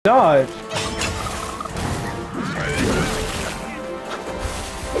dodge.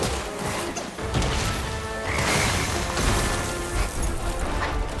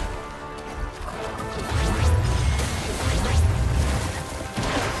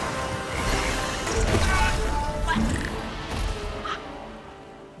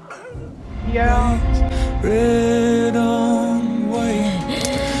 Yeah. Red on white,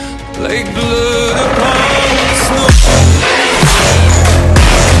 like blood upon snow.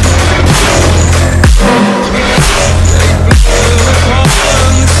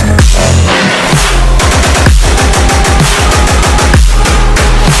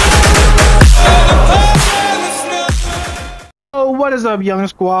 Oh, what is up, Young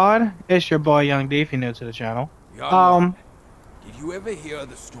Squad? It's your boy Young D if you're new to the channel. Young, did you ever hear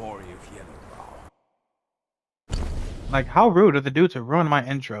the story of Yellow? Like, how rude of the dude to ruin my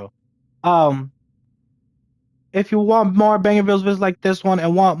intro. If you want more banger videos like this one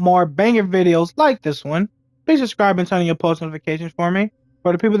and want more banger videos like this one, please subscribe and turn on your post notifications for me.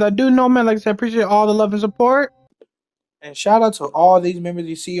 For the people that do know me, like I said, appreciate all the love and support. And shout out to all these members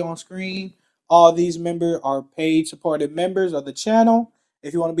you see on screen. All these members are paid supported members of the channel.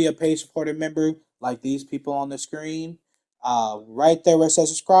 If you want to be a paid supported member like these people on the screen, right there where it says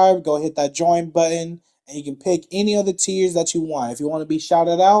subscribe, go hit that join button and you can pick any other tiers that you want. If you want to be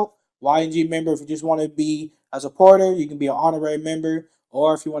shouted out, YNG member. If you just want to be a supporter, you can be an honorary member.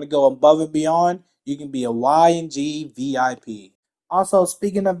 Or if you want to go above and beyond, you can be a YNG VIP. Also,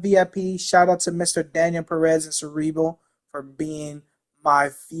 speaking of VIP, shout out to Mr. Daniel Perez and Cerebral for being my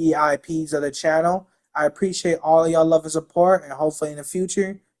VIPs of the channel. I appreciate all of y'all love and support, and hopefully in the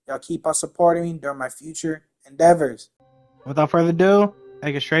future, y'all keep on supporting me during my future endeavors. Without further ado,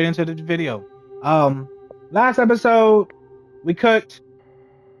 I get straight into the video. Last episode, we cooked.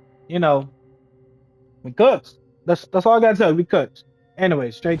 You know, we cooked. That's all I gotta tell you. We cooked.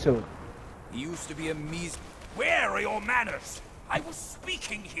 Anyway, straight to it. He used to be a Where are your manners? I was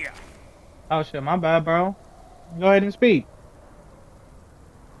speaking here. Oh shit, my bad, bro. Go ahead and speak.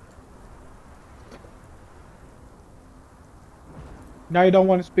 Now you don't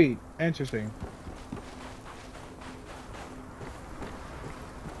want to speak. Interesting.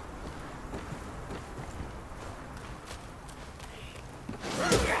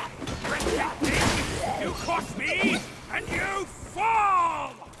 You cross me, and you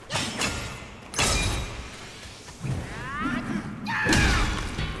fall!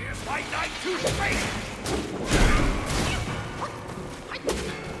 Here's my knife to straight!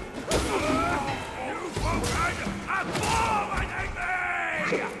 You broken abominating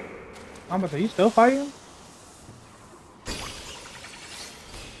me! I'm about to say, you still fighting?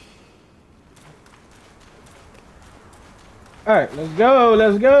 Alright, let's go,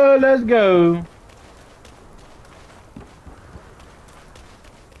 let's go, let's go.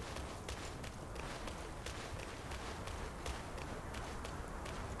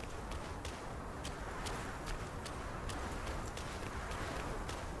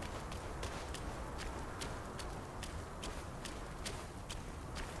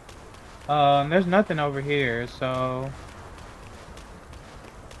 There's nothing over here, so...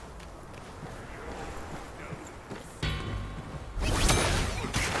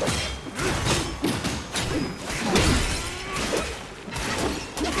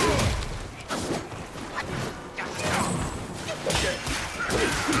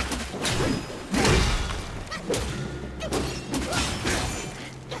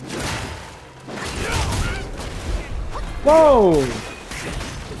 Whoa!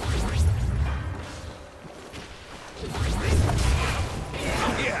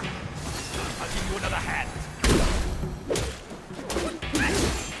 Here, I'll give you another hand.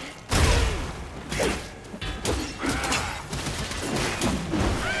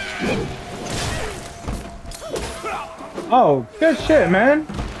 Oh, good shit, man.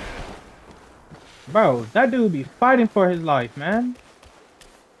 Bro, that dude be fighting for his life, man.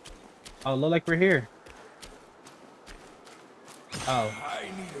 Oh, look like we're here. Oh. I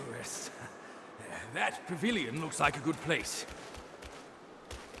need a rest. That pavilion looks like a good place.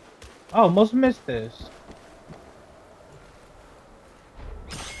 Oh, almost missed this.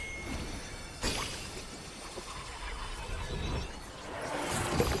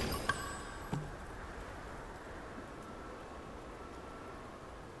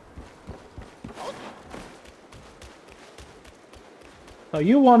 So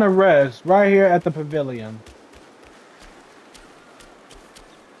you want to rest right here at the pavilion.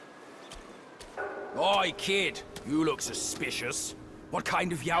 Oi, kid. You look suspicious. What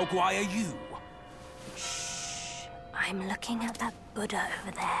kind of Yao Guai are you? Shh. I'm looking at that Buddha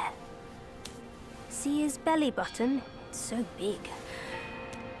over there. See his belly button? It's so big.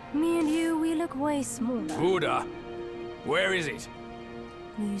 Me and you, we look way smaller. Buddha? Where is it?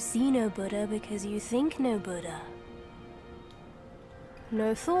 You see no Buddha because you think no Buddha.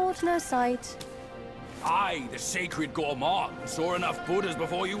 No thought, no sight. I, the sacred gourmand, saw enough Buddhas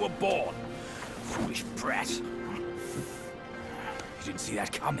before you were born. Foolish brat. You didn't see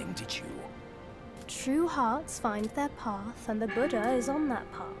that coming, did you? True hearts find their path, and the Buddha is on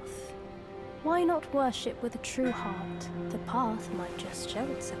that path. Why not worship with a true heart? The path might just show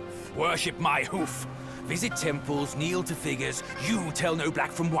itself. Worship my hoof. Visit temples, kneel to figures. You tell no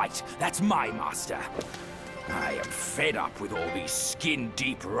black from white. That's my master. I am fed up with all these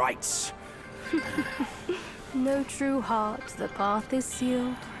skin-deep rites. No true heart, the path is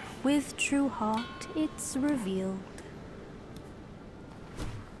sealed. With true heart, it's revealed.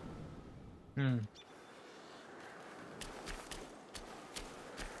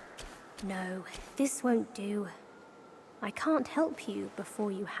 No, this won't do. I can't help you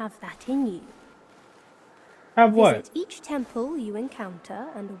before you have that in you. Have what? Visit each temple you encounter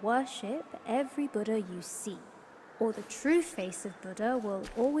and worship every Buddha you see, or the true face of Buddha will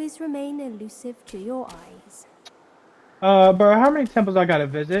always remain elusive to your eyes. Bro, how many temples I gotta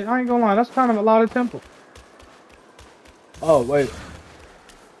visit? I ain't gonna lie, that's kind of a lot of temples. Oh, wait.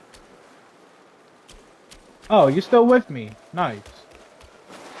 Oh, you still with me? Nice.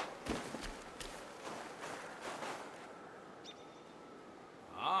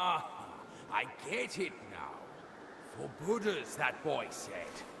 Ah, I get it now. 4 Buddhas, that boy said.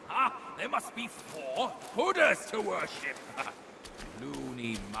 Ah, there must be 4 Buddhas to worship.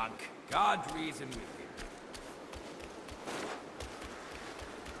 Loony monk. God reason with him.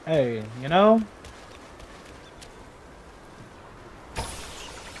 Hey, you know?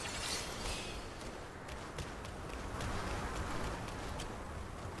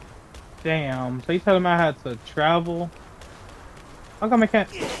 Damn, so you telling me I had to travel? How come I can't?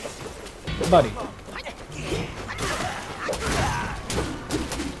 Buddy.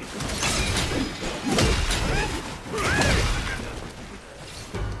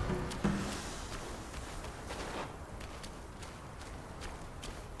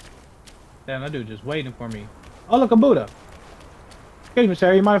 Damn, that dude just waiting for me. Oh, look, a Buddha. Excuse me,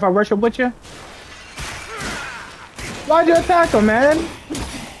 sir. You mind if I worship with you? Why'd you attack him, man?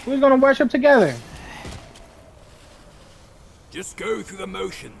 We're gonna worship together. Just go through the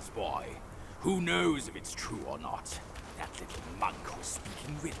motions, boy. Who knows if it's true or not? That little monk was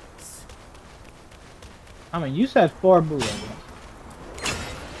speaking riddles. I mean, you said 4 Buddhas.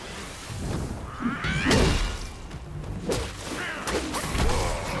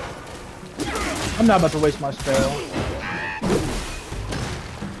 I'm not about to waste my spell.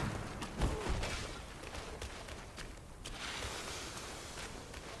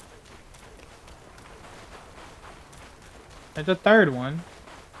 There's a 3rd one.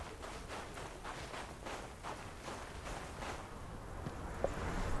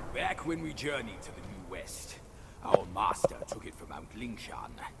 Back when we journeyed to the New West, our master took it from Mount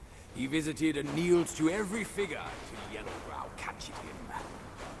Lingshan. He visited and kneeled to every figure till Yellowbrow captured him.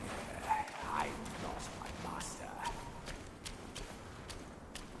 I lost my master.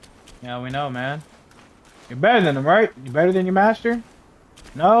 Yeah, we know, man. You're better than him, right? You better than your master?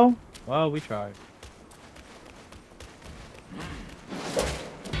 No? Well, we tried.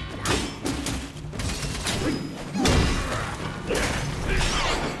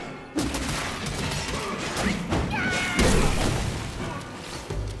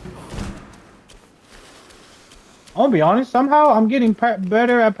 I'll be honest, somehow I'm getting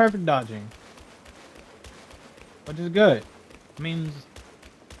better at perfect dodging. Which is good. It means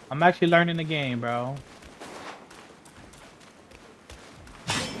I'm actually learning the game, bro.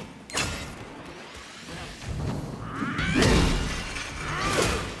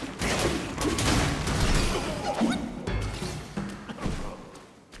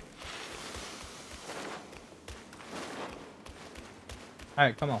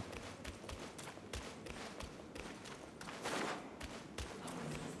 Alright, come on.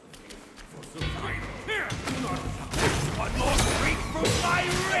 One more freak from my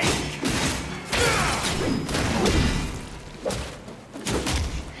ring!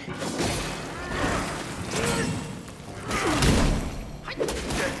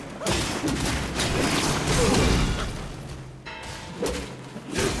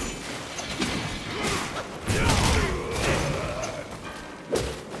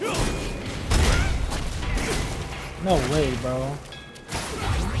 No way, bro.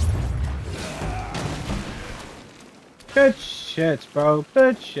 Good shit, bro.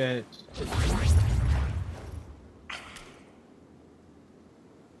 Good shit.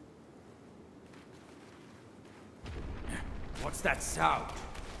 What's that sound?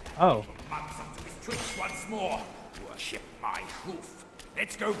 Oh. Months up to his tricks once more. Worship my hoof.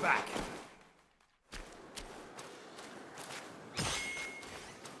 Let's go back.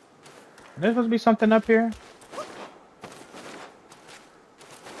 There's supposed to be something up here.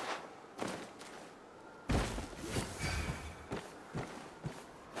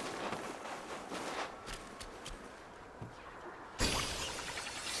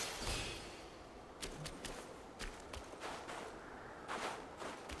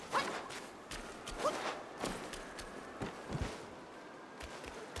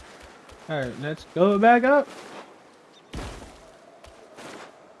 Alright, let's go back up.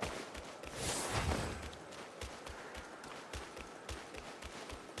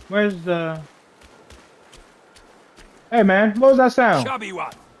 Where's the... Hey man, what was that sound? Chubby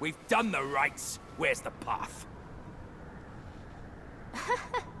one, we've done the rites. Where's the path?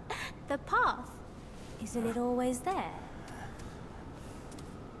 The path? Isn't it always there?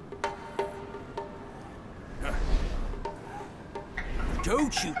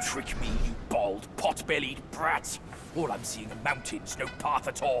 Don't you trick me, you bald, pot-bellied brat. All I'm seeing are mountains, no path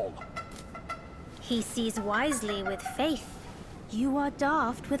at all. He sees wisely with faith. You are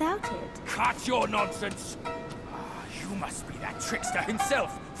daft without it. Cut your nonsense. You must be that trickster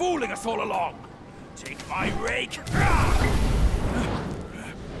himself, fooling us all along. Take my rake.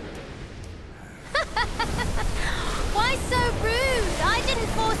 Why so rude? I didn't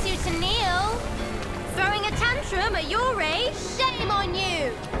force you to kneel. Throwing a tantrum at your age? Shame on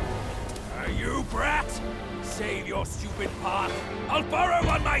you! You brat! Save your stupid path. I'll borrow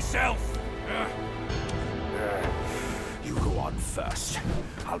one myself. You go on first.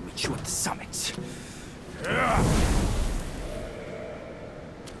 I'll meet you at the summit.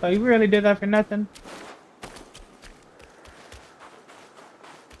 Oh, you really did that for nothing?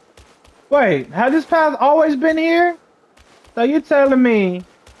 Wait, has this path always been here? So you're telling me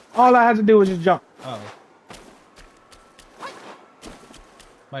all I had to do was just jump? Oh.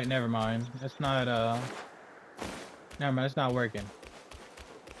 Wait, never mind. It's not, never mind, it's not working.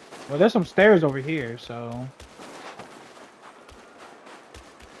 Well, there's some stairs over here, so...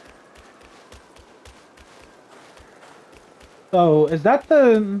 So, is that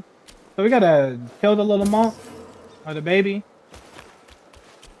the... So we gotta kill the little monk? Or the baby?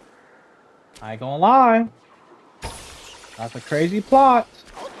 I ain't gonna lie. That's a crazy plot.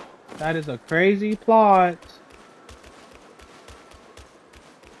 That is a crazy plot.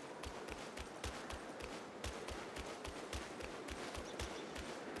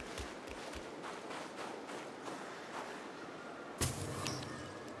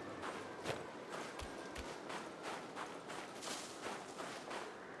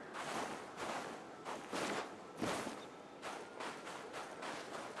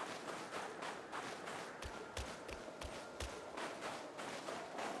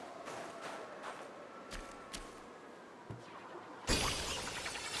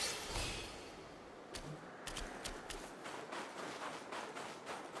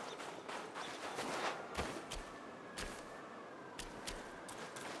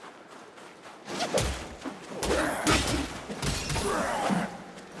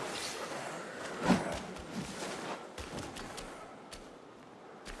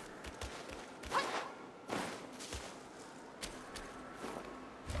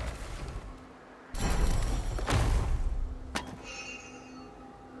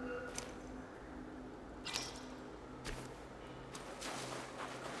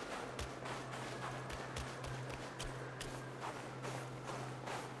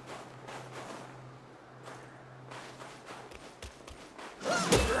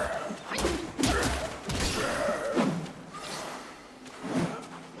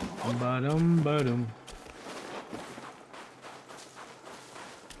 Ba-dum.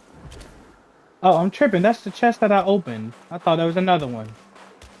 Oh, I'm tripping. That's the chest that I opened. I thought there was another one.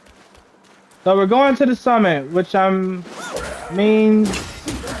 So we're going to the summit, which means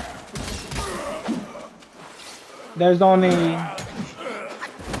there's only...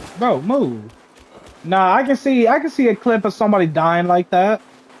 Bro, move. Nah, I can see a clip of somebody dying like that.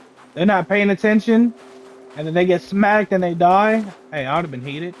 They're not paying attention, and then they get smacked and they die. Hey, I would have been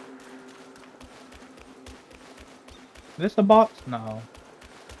heated. Is this a box? No.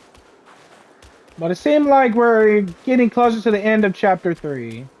 But it seemed like we're getting closer to the end of chapter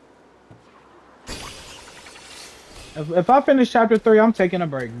 3. If I finish chapter 3, I'm taking a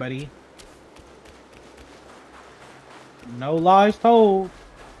break, buddy. No lies told.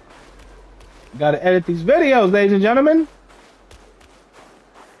 Gotta edit these videos, ladies and gentlemen.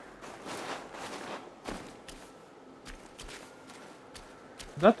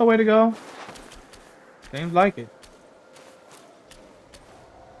 Is that the way to go? Seems like it.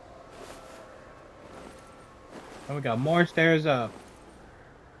 And we got more stairs up.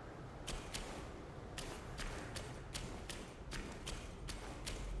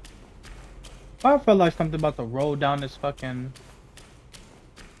 I feel like something about to roll down this fucking...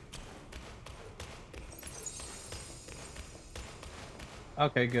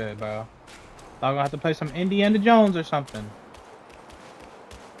 Okay, good, bro. I'm gonna have to play some Indiana Jones or something.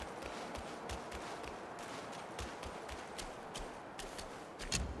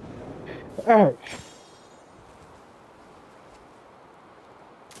 Alright.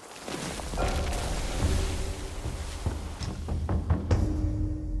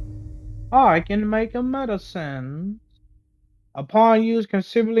 Oh, I can make a medicine. Upon use,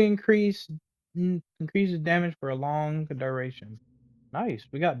 considerably increases damage for a long duration. Nice,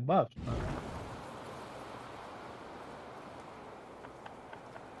 we got buffs.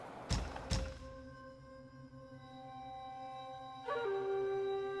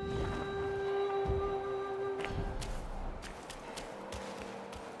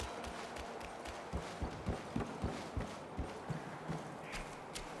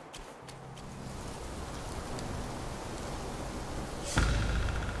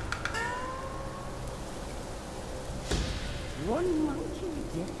 One monkey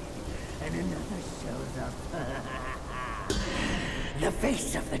dead, and another shows up. The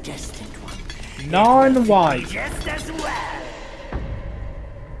face of the destined one. Non-white. Just as well.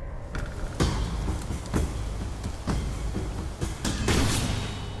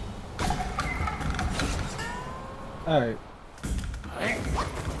 Alright.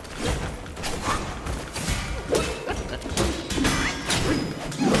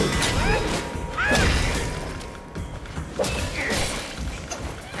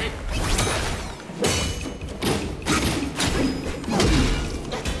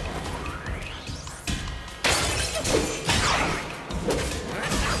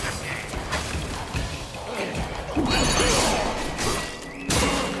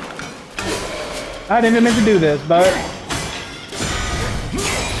 I didn't even mean to do this, but...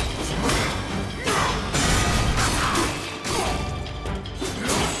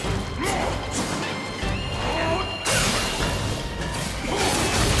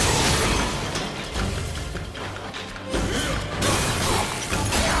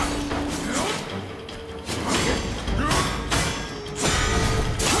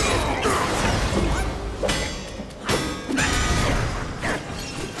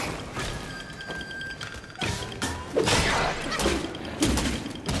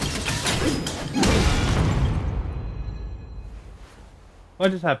 What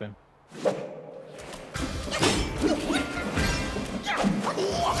just happened?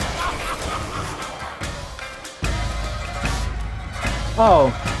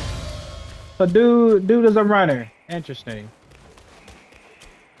 Oh. So dude is a runner. Interesting.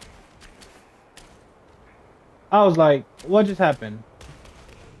 I was like, what just happened?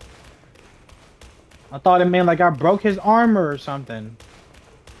 I thought it meant like I broke his armor or something.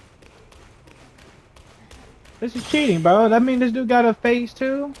 This is cheating, bro. That mean this dude got a face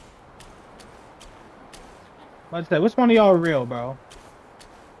too? What's that? Which one of y'all real, bro?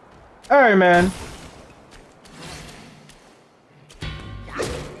 Alright, man.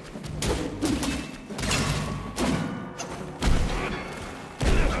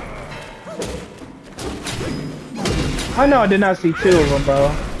 I know I did not see two of them,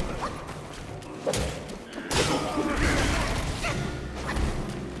 bro.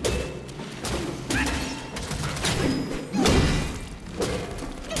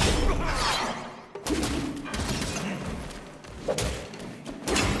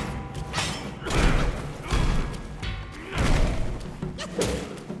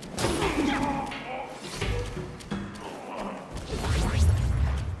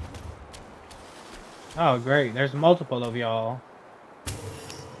 Oh, great. There's multiple of y'all.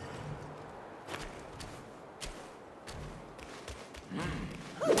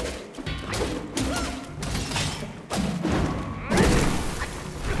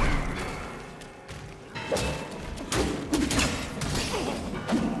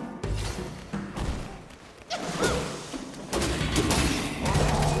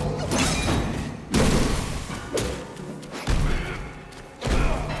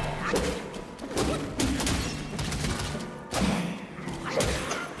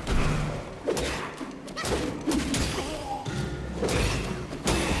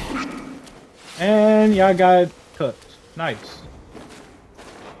 And y'all got cooked. Nice.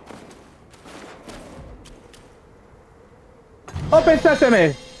 Open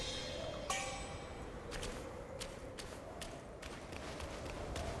sesame!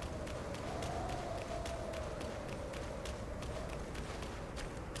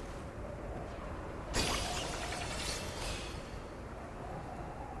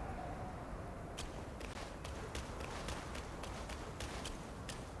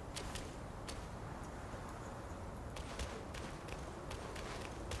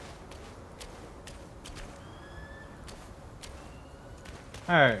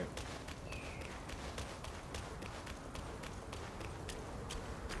 Alright.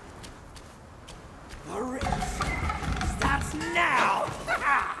 The race starts now!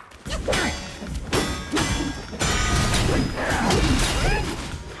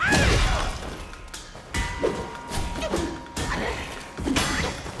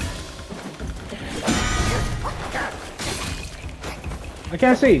 I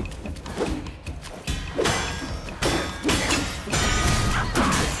can't see.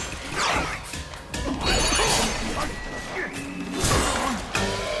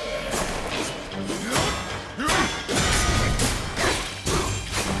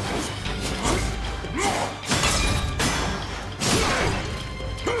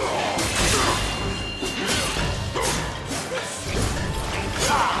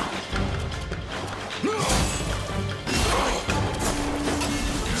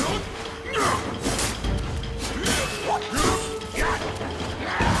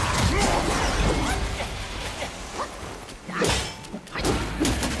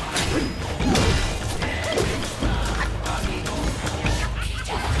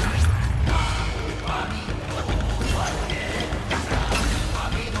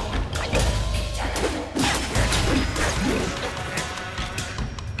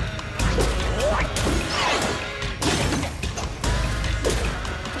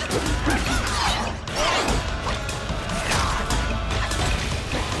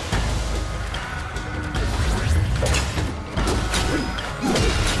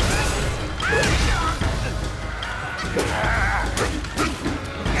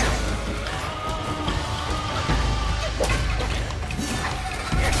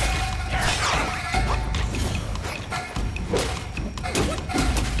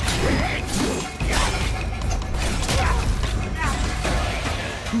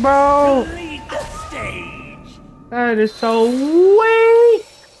 Bro, Lead the stage! that is so weak.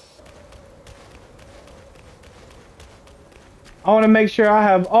 I want to make sure I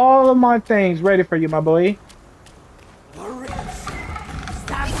have all of my things ready for you, my boy. The race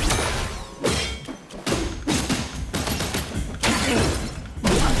starts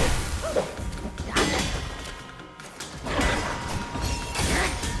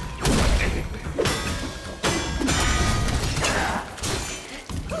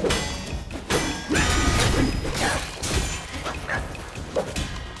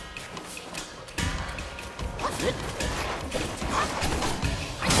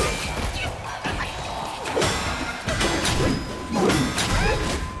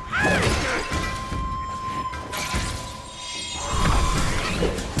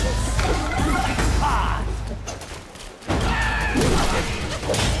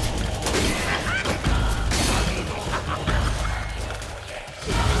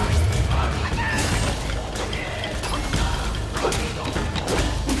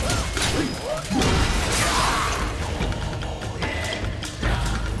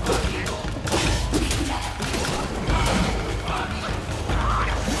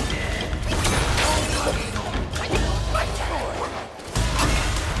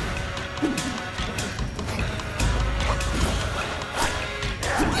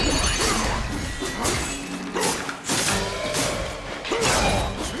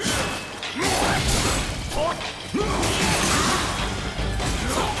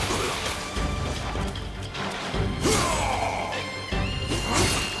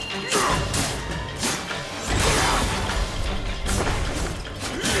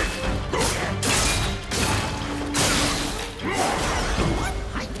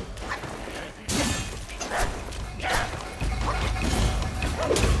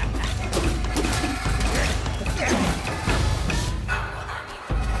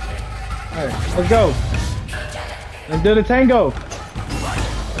Alright, let's go. Let's do the tango.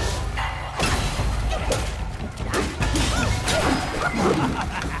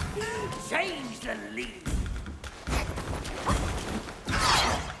 change the lead!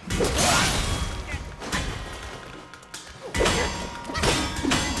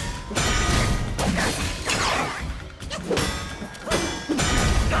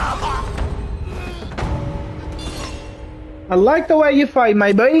 I like the way you fight,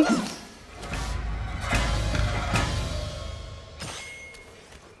 my boy.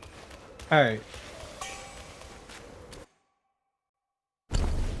 Alright.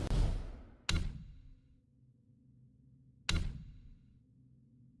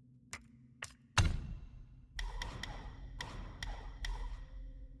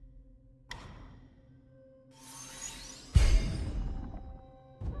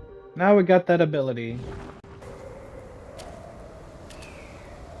 Now we got that ability.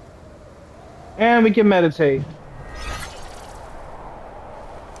 And we can meditate.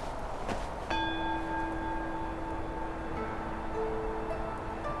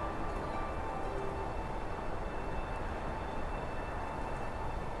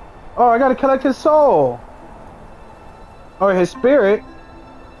 Oh, I gotta collect his soul. Or his spirit.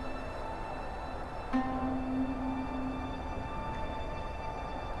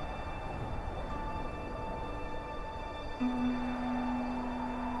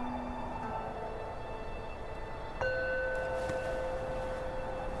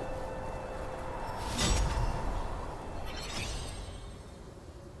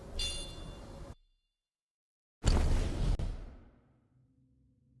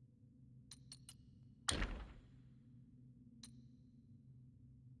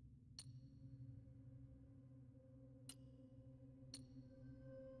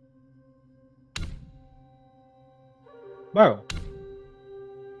 Bro.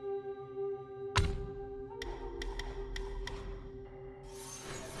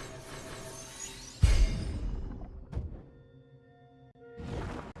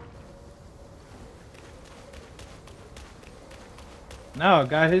 No,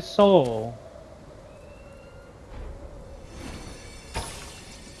 got his soul.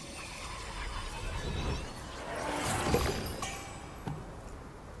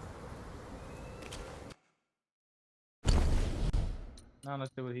 Now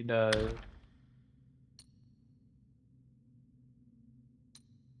let's see what he does.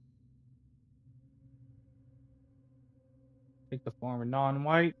 Take the form of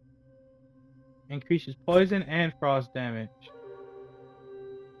non-white. Increases poison and frost damage.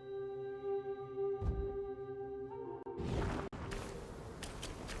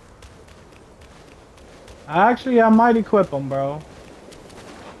 Actually, I might equip him, bro.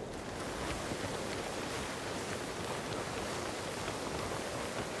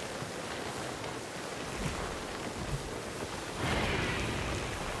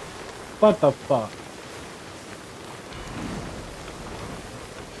 What the fuck?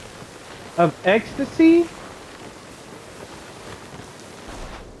 Of ecstasy?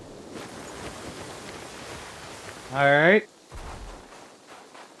 Alright.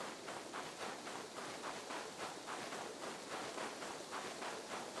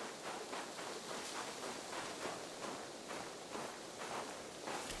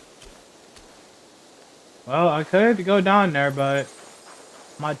 Well, I could go down there, but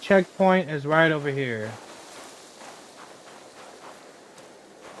my checkpoint is right over here.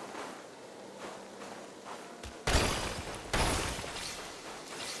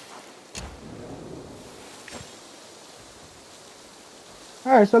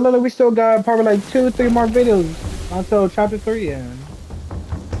 Alright, so literally we still got probably like 2-3 more videos until chapter 3 ends.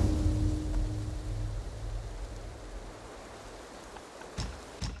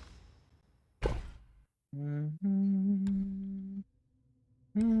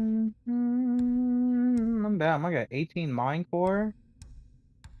 I'm down. I got 18 mine core.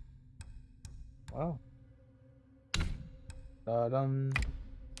 Wow. Da-dum.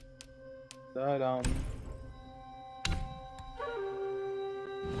 Da-dum.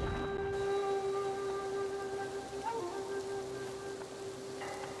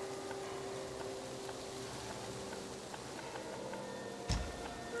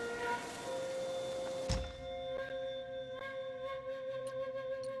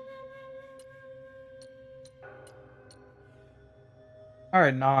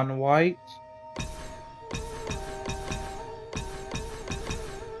 Alright, non-white.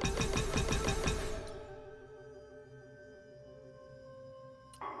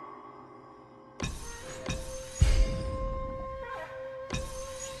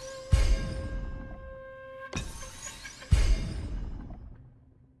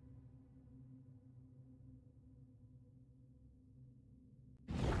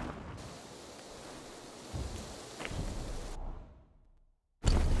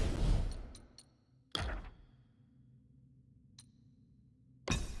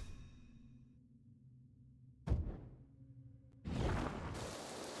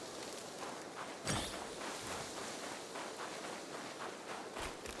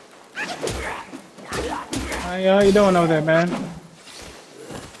 Hey, how you doing over there, man?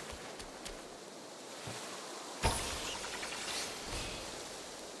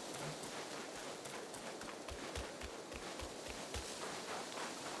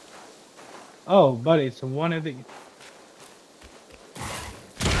 Oh, buddy, it's one of the...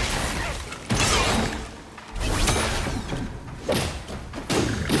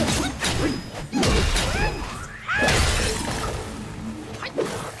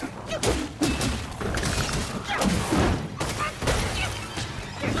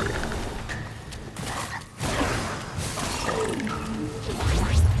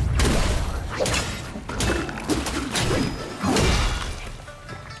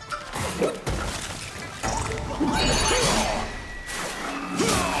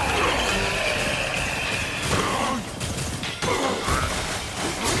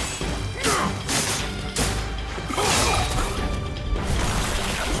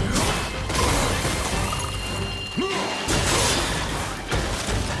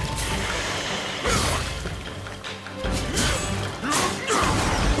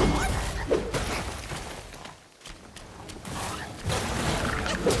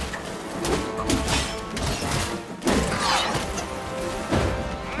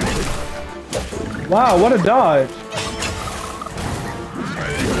 Wow, what a dodge.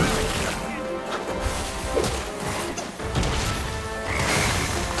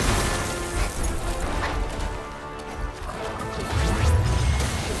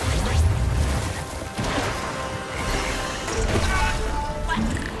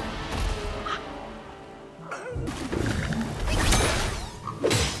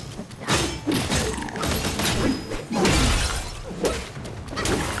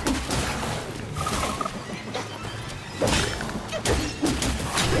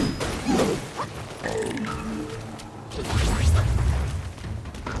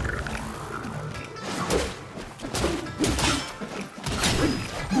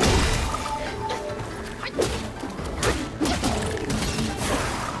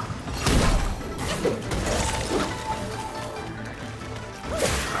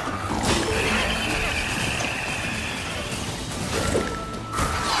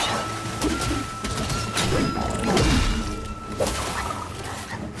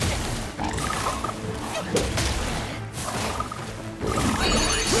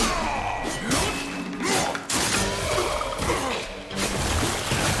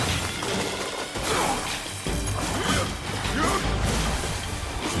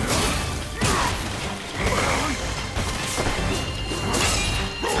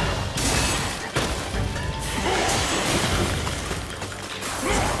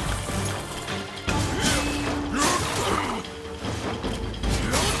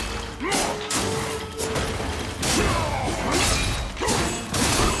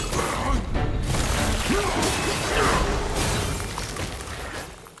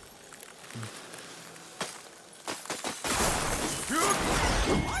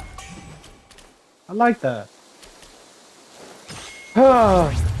 I like that.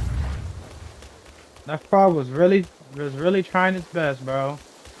 That frog was really trying its best, bro.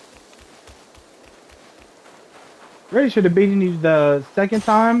 Really should have beaten you the second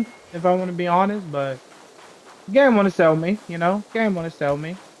time, if I want to be honest, but the game want to sell me, you know? Game want to sell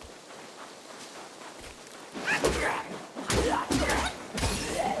me.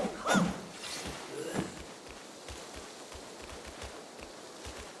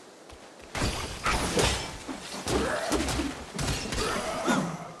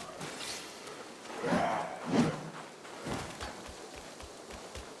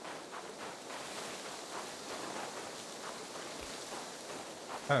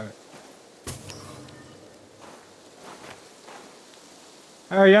 Alright.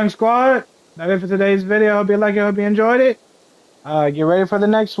 Alright, young squad. That's it for today's video. Hope you like it. Hope you enjoyed it. Get ready for the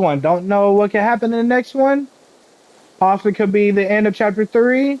next one. Don't know what can happen in the next one. Possibly could be the end of chapter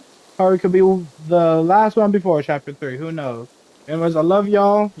 3. Or it could be the last one before chapter 3. Who knows? Anyways, I love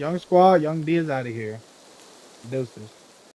y'all. Young squad. Young D is out of here. Deuces.